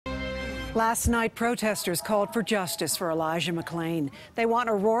Last night, protesters called for justice for Elijah McClain. They want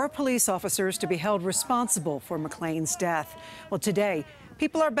Aurora police officers to be held responsible for McClain's death. Well, today,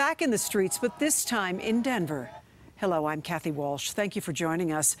 people are back in the streets, but this time in Denver. Hello, I'm Kathy Walsh. Thank you for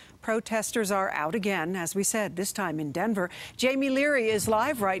joining us. Protesters are out again, as we said, this time in Denver. Jamie Leary is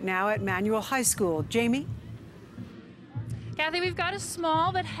live right now at Manual High School. Jamie? Kathy, we've got a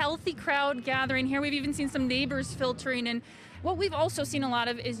small but healthy crowd gathering here. We've even seen some neighbors filtering in. What we've also seen a lot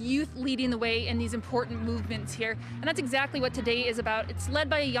of is youth leading the way in these important movements here. And that's exactly what today is about. It's led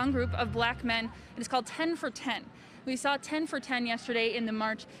by a young group of black men. It is called 10 for 10. We saw 10 for 10 yesterday in the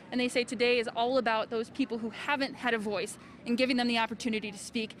march, and they say today is all about those people who haven't had a voice and giving them the opportunity to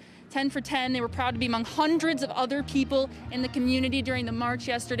speak. 10 for 10, they were proud to be among hundreds of other people in the community during the march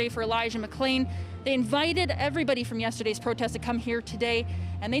yesterday for Elijah McClain. They invited everybody from yesterday's protest to come here today,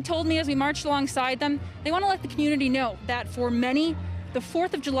 and they told me as we marched alongside them, they want to let the community know that for many, the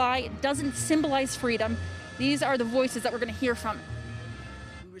 4th of July doesn't symbolize freedom. These are the voices that we're going to hear from.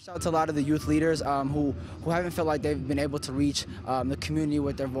 We reached out to a lot of the youth leaders who haven't felt like they've been able to reach the community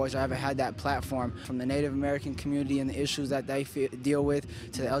with their voice or haven't had that platform, from the Native American community and the issues that they deal with,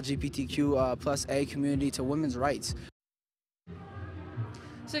 to the LGBTQ plus A community, to women's rights.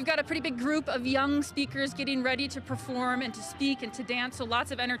 So we've got a pretty big group of young speakers getting ready to perform and to speak and to dance, so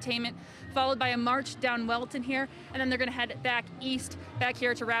lots of entertainment, followed by a march down Welton here, and then they're going to head back east, back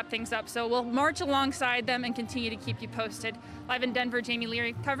here to wrap things up. So we'll march alongside them and continue to keep you posted. Live in Denver, Jamie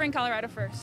Leary, covering Colorado First.